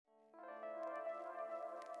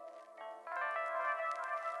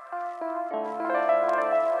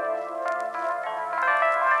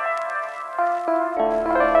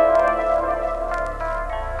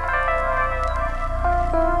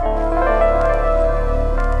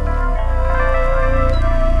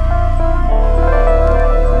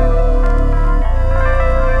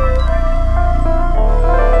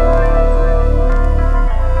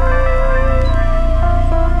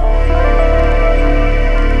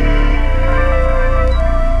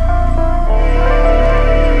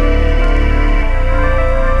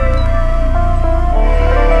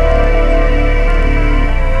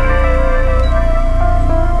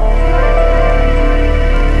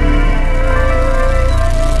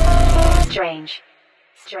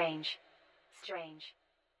Strange.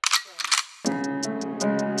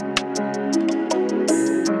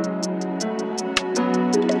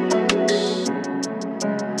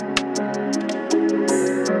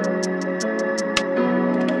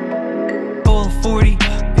 Full 40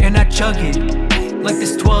 and I chug it like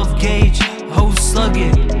this 12 gauge, ho slug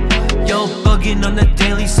it. Yo, bugging on the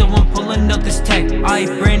daily, so I'm pulling out this tech.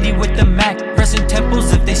 iBrandy with the Mac, pressing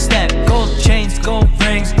temples if they step. Gold chains, gold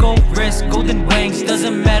rings, gold wrists, golden wings.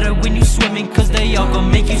 Doesn't matter when you swimming, cause they all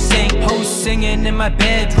gon' make you sing. Hoes singing in my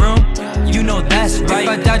bedroom, you know that's right. If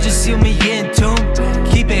I die, just seal me in tune,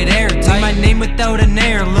 keep it airtight. My name without an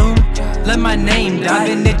heirloom, let my name die. I've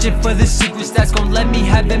been itching for the secrets that's gon' let me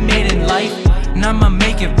have it made in life. And I'ma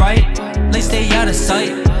make it right, let's stay out of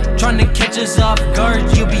sight. Tryna catch us off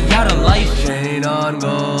guard, you'll be out of life. Chain on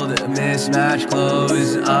gold, mismatched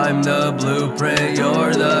clothes. I'm the blueprint,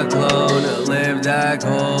 you're the clone. Live that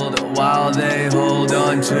cold while they hold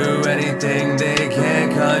on to anything they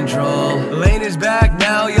can't control. Lane is back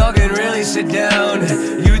now, y'all can really sit down.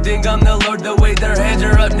 You think I'm the Lord, the weight, their hands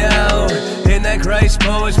are up now. In that Christ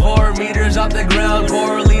pose, 4 meters off the ground.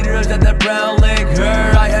 4 liters at the brown lake,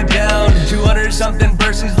 her I have down. 200 something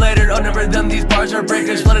verses later, unnumber them, these bars are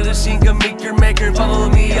breakers. Flooded the scene, come meet your maker. Follow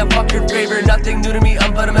me, I fuck your favor. Nothing new to me,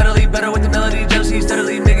 I'm fundamentally better with the melody. Jealousy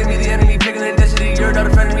steadily making me the enemy, picking the intensity. You're not a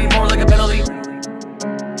friend of me, more like a penalty.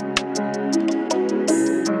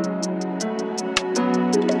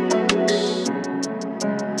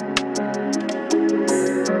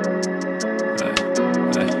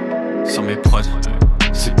 Sans mes prods,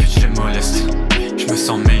 ces putes je les moleste. Je me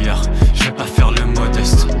sens meilleur, je vais pas faire le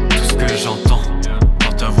modeste. Tout ce que j'entends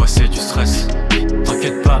dans ta voix c'est du stress.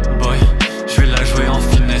 T'inquiète pas boy, je vais la jouer en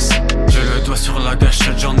finesse. J'ai le doigt sur la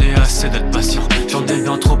gâchette, j'en ai assez d'être patient. J'en ai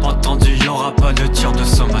bien trop entendu, y'aura pas de tir de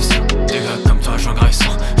sommation. Des gars comme toi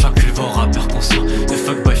j'engraissant, j'encule vos rappeurs conscients. Les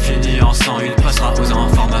fuckboys finis en sang, il passera aux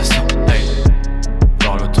informations. Hey,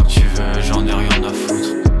 parle autant que tu veux, j'en ai rien à foutre.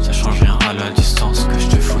 Ça change rien à la distance que je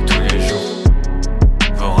te fous tous les jours.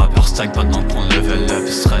 Vos rappeurs stagnent pendant qu'on level up.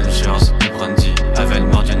 Strangers, iBrandy,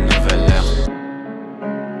 avènement d'une nouvelle ère.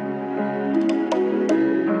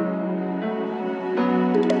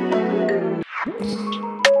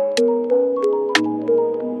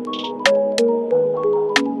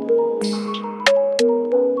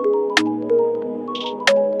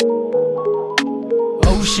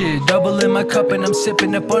 Shit, double in my cup and I'm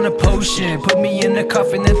sipping up on a potion. Put me in a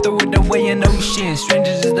coffin and throw it away in ocean.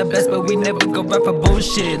 Strangers is the best, but we never go right for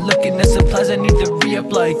bullshit. Looking at supplies, I need to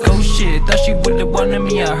re-up like oh shit. Thought she would've wanted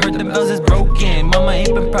me, I heard the bells is broken. Mama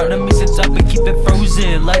ain't been proud of me since I've been keeping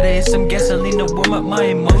frozen. Lighter hit some gasoline to warm up my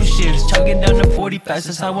emotions. Chugging down to 40 fast,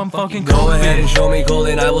 that's how I'm fucking cold. Go ahead and show me cold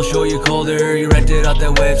and I will show you colder. You rented out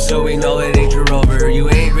the whip so we know it ain't your Rover. You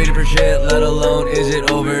ain't ready for shit, let alone is it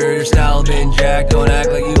over. Your style been jacked, don't act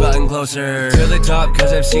like you gotten closer to the top,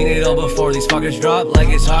 cause I've seen it all before. These fuckers drop like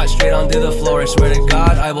it's hot, straight onto the floor. I swear to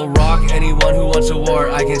God, I will rock anyone who wants a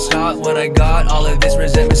war. I can stop when I got all of this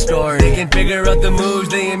resentment stored. They can figure out the moves,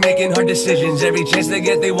 they ain't making hard decisions. Every chance they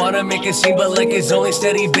get, they wanna make a scene, but like it's only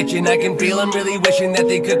steady bitching. I can feel I'm really wishing that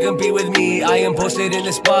they could compete with me. I am posted in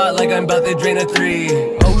the spot like I'm about to drain a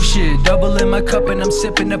 3. Oh shit, double in my cup and I'm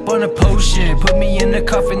sipping up on a potion. Put me in a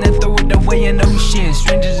coffin and throw it away in ocean.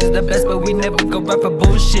 Strangers is the best, but we never go right for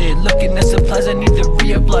bullshit. Looking at supplies, I need to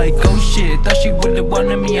re-up like oh shit. Thought she would've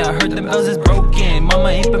wanted me, I heard the bells is broken. Mama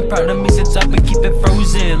ain't been proud of me since I've been keeping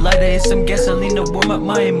frozen. Lighter hit some gasoline to warm up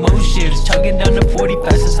my emotions. Chugging down to 40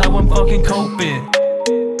 fast, that's how I'm fucking coping.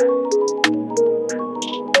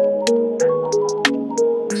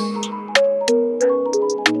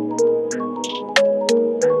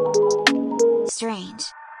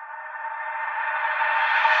 Strange.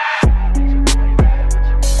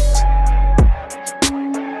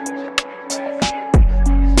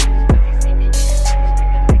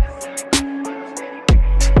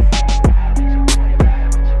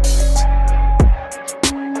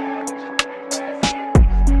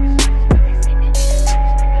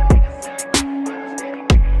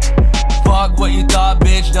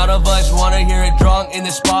 bitch. None of us wanna hear it drunk in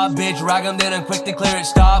the spot, bitch. Rag 'em, then I'm quick to clear it.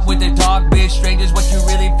 Stop with the talk, bitch. Strangers, what you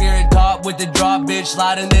really fear and top with the drop, bitch.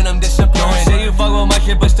 Sliding, then I'm disappearing. Don't say you fuck with my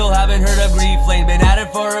shit, but still haven't heard of grief lane. Been at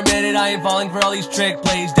it for a minute, I ain't falling for all these trick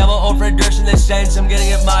plays. Devil over Durst in the sense, I'm getting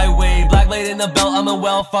it my way. Black blade in the belt, I'm a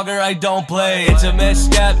well fucker, I don't play. It's a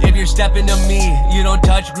misstep if you're stepping to me. You don't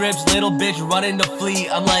touch grips, little bitch running the fleet.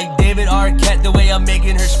 I'm like David Arquette, the way I'm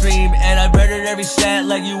making her scream. And I murdered every set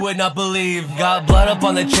like you would not believe. Got blood up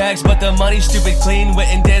on the checks, but the money's stupid clean. Went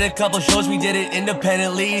and did a couple shows, we did it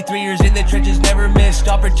independently. 3 years in the trenches, never missed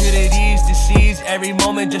opportunities to seize every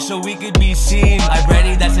moment just so we could be seen.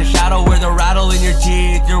 iBrandy, that's a shadow where the rattle in your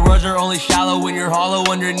teeth. Your words are only shallow when you're hollow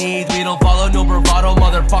underneath. We don't follow no bravado,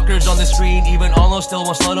 motherfuckers on the screen. Even almost still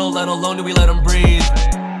won't slow, let alone do we let them breathe.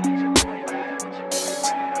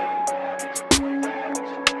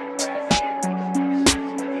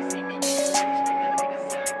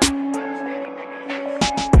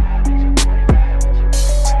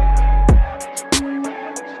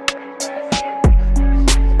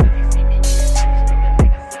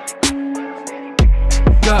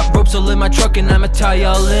 Got ropes all in my truck and I'ma tie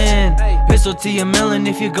y'all in. Pistol to your melon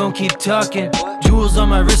if you gon' keep talking. Jewels on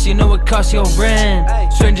my wrist, you know it costs your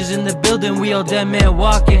rent. Strangers in the building, we all dead man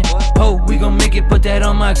walking. Hope we gon' make it, put that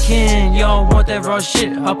on my kin. Y'all want that raw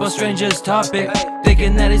shit, hop on strangers topic.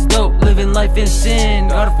 Thinking that it's dope, living life in sin.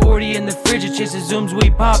 Got a 40 in the fridge, it chases zooms, we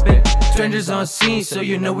pop it. Strangers on scene, so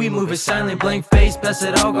you know we move it silent. Blank face, pass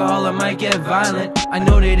it alcohol, I might get violent. I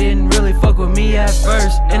know they didn't really fuck with me at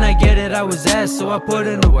first, and I get it, I was ass, so I put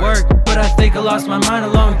in the work. But I think I lost my mind a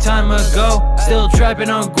long time ago. Still trapping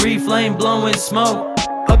on grief lane, blowing smoke.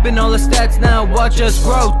 Up in all the stats now, watch us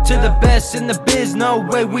grow to the best in the biz, no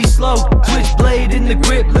way we slow. Switchblade in the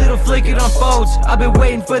grip, little flick it unfolds. I've been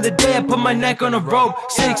waiting for the day I put my neck on a rope.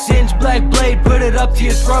 6-inch black blade, put it up to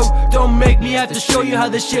your throat. Don't make me have to show you how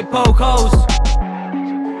this shit poke hoes.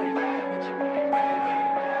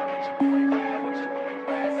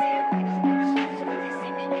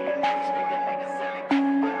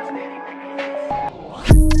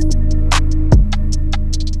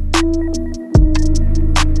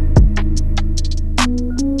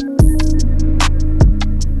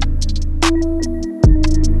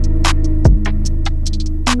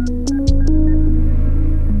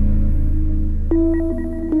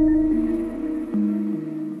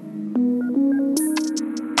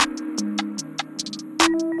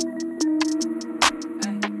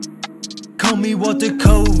 Call me Walter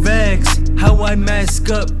Kovacs, how I mask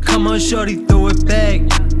up. Come on shorty, throw it back.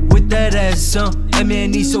 With that ass on,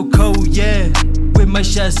 MNeSiA so cold, yeah. With my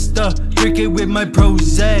Shasta, drink it with my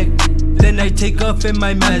Prozac. Then I take off in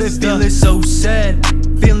my Mazda. I've been feeling so sad,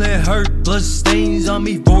 feeling hurt. Blood stains on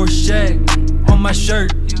me, Rorschach on my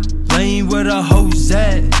shirt. Playing where the hoes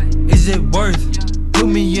at, is it worth? Put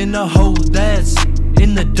me in a hole that's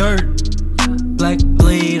in the dirt. Black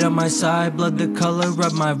blade on my side, blood the color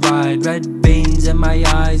of my ride. Red veins in my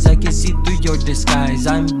eyes, I can see through your disguise.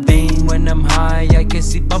 I'm vain when I'm high, I can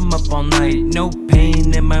sleep, I'm up all night. No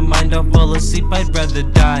pain in my mind, I'll fall asleep, I'd rather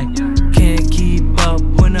die. Can't keep up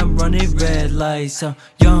when I'm running red lights.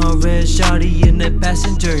 Young red shawty in the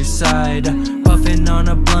passenger side. Puffing on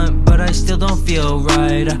a blunt, but I still don't feel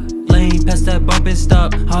right. Laying past that bump and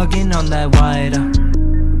stop, hogging on that wide.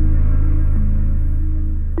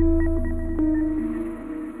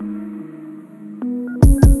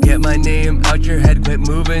 Get my name out your head, quit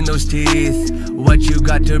moving those teeth. What you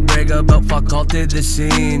got to brag about, fuck all to the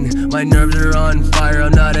scene. My nerves are on fire,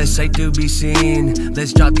 I'm not a sight to be seen.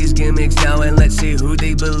 Let's drop these gimmicks now and let's see who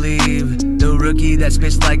they believe. The rookie that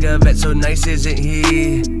spits like a vet, so nice isn't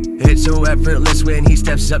he? It's so effortless when he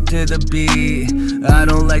steps up to the beat. I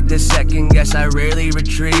don't like the second guess, I rarely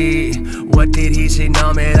retreat. What did he say?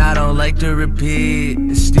 Nah man, I don't like to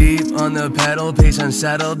repeat. Steep on the pedal, pace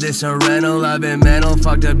unsettled, this a rental. I've been mental,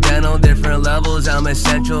 fucked up dental, different levels, I'm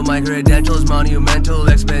essential. My credentials monumental,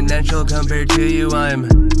 exponential. Compared to you, I'm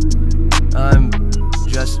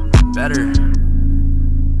just better.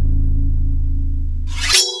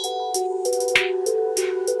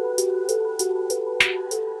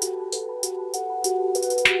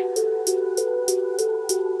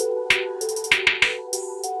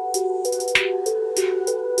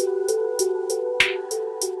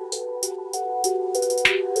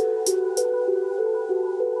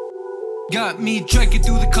 Got me trekking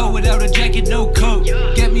through the cold without a jacket, no coat.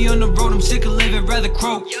 Get me on the road, I'm sick of living, rather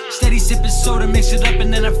croak. Steady sipping soda, mix it up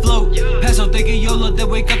and then I float. Pass out thinking YOLO, then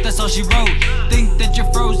wake up, that's all she wrote. Think that you're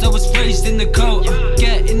froze, I was raised in the cold.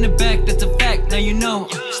 Get in the back, that's a fact, now you know.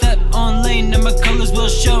 Step on lane, now my colors will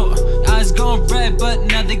show. Eyes gone red, but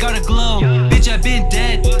now they gotta glow. Bitch, I've been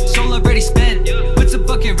dead, soul already spent. Put some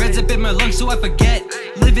fucking fucking reds up in my lungs so I forget.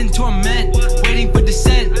 Live in torment, waiting for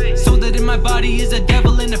descent. So that in my body is a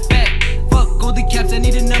devil in effect. Fuck all the caps, I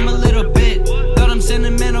need to numb a little bit. Thought I'm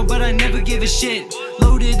sentimental, but I never give a shit.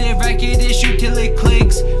 Loaded it, rack it, and shoot till it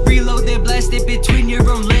clicks. Reload it, blast it between your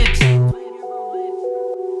own lips.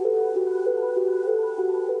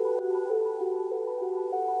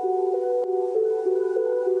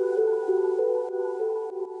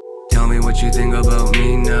 Tell me what you think about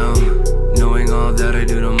me now, knowing all that I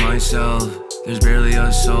do to myself. There's barely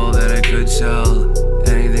a soul that I could sell.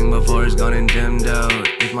 Anything before is gone and dimmed out.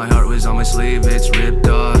 If my heart was on my sleeve, it's ripped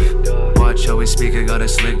off. Watch how we speak, I got a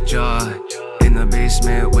slick jaw. In the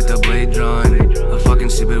basement with the blade drawn. A fucking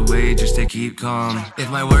stupid way just to keep calm. If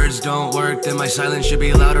my words don't work, then my silence should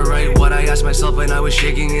be louder, right? What I asked myself when I was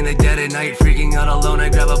shaking in the dead at night. Freaking out alone, I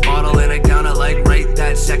grab a bottle and I down it like right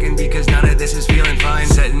that second. Because none of this is feeling fine.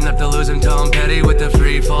 Setting up to lose him till I'm petty with the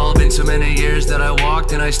free fall. Been so many years that I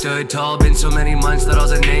walked and I stood tall. Been so many months that I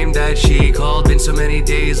was a name that she called. Been so many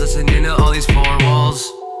days listening to all these four walls.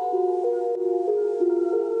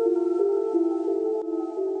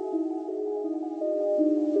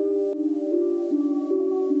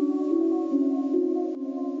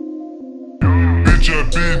 I've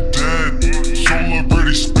been dead, soul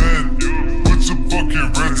already spent. Put some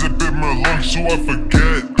fucking reds up in my lungs so I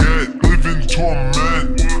forget. Live in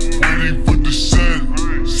torment, waiting for descent.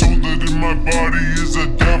 So that in my body is a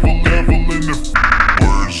devil in the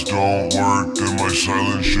words don't work, then my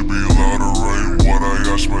silence should be louder, right? What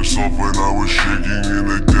I asked myself when I was shaking in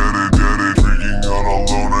the dead it. Freaking out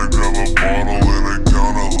alone, I grab a bottle and I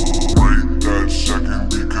down it right that second.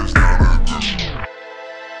 Because none of this.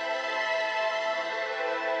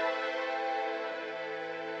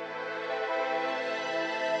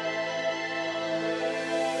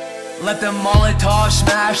 Let the Molotov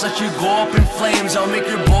smash, let you go up in flames. I'll make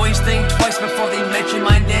your boys think twice before they mention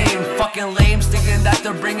my name. Fucking lames thinking that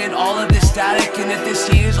they're bringing all of this static. And if this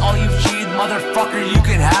heat is all you've cheated, motherfucker, you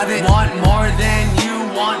can have it. Want more than you,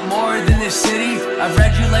 want more than this city. I've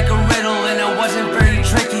read you like a riddle and it wasn't very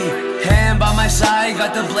tricky. Hand by my side,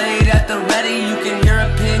 got the blade at the ready. You can hear a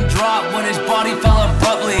pin drop when his body fell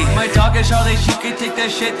abruptly. My talk is how that she could take that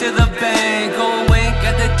shit to the bank. Go wink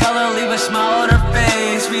at the teller, leave a smile on her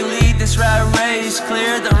face. We lead this rat race,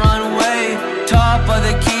 clear the runway. Top of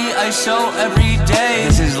the key, ISO every day.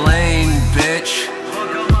 This is lane, bitch.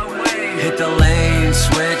 Hit the lane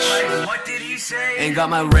switch. What did he say? Ain't got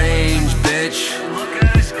my range, bitch. Look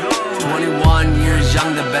at us go. 21 years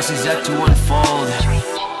young, the best is yet to unfold.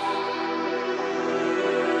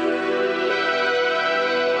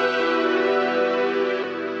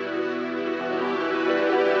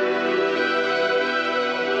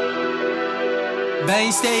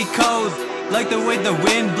 Veins stay cold, like the way the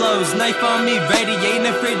wind blows. Knife on me ready, ain't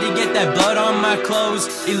afraid to get that blood on my clothes.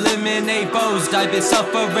 Eliminate foes, I've been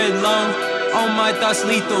suffering long. All my thoughts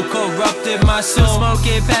lethal, corrupted my soul.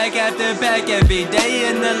 Smoking pack after pack every day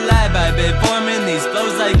in the lab. I've been forming these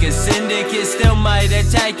flows like a syndicate. Still might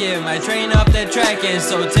attack it, my train off the track. And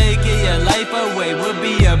so taking your life away would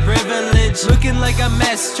be a privilege. Looking like a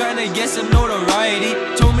mess, trying to get some notoriety.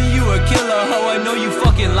 Told me you a killer, ho, I know you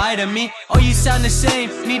fucking lie to me. Oh, you sound the same,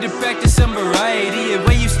 need to practice some variety. And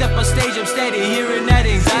when you step on stage, I'm steady hearing that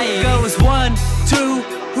anxiety. It goes 1, 2,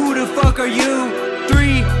 who the fuck are you?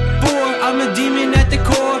 3, 4, I'm a demon at the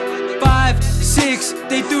core. 5, 6,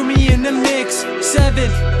 they threw me in the mix. 7, 8,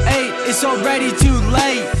 it's already too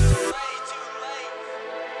late.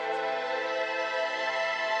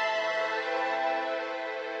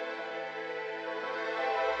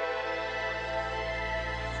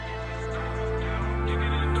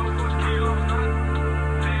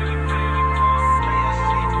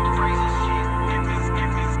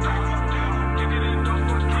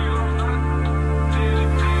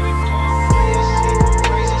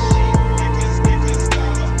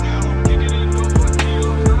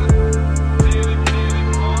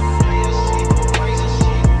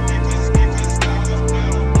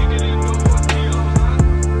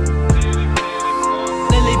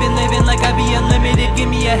 Give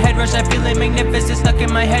me a head rush, I feel it magnificent. Stuck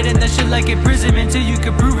in my head and that shit like imprisonment. Till you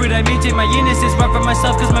can prove it, I maintain my innocence. Run for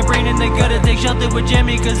myself cause my brain in the gutter. Take shelter with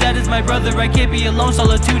Jamie cause that is my brother. I can't be alone,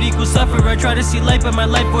 solitude equals suffer. I try to see light but my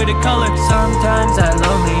life void of color. Sometimes that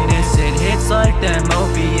loneliness, it hits like them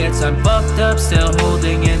opiates. I'm fucked up, still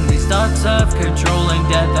holding in these thoughts of controlling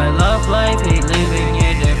death. I love life, hate living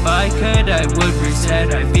it. If I could, I would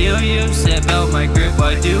reset. I feel you slip out my grip.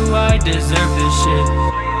 Why do I deserve this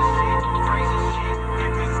shit?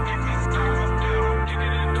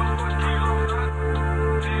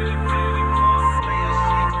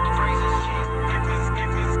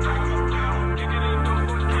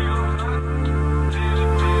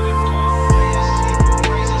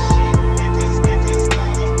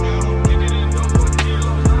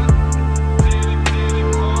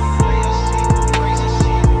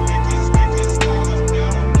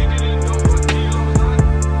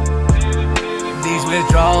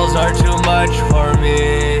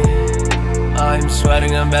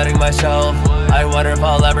 sweating, I'm betting myself. I wonder if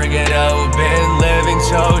I'll ever get out. Been living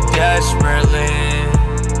so desperately.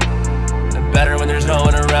 Better when there's no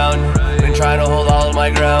one around. Been trying to hold all of my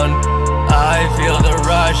ground. I feel the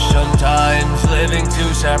rush sometimes, living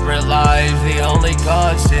two separate lives. The only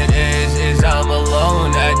constant is I'm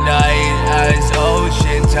alone at night. As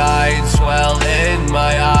ocean tides swell in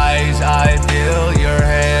my eyes, I feel your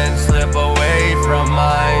hand slip away from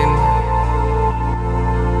mine.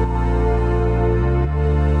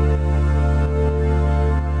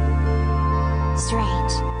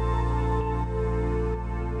 Strange.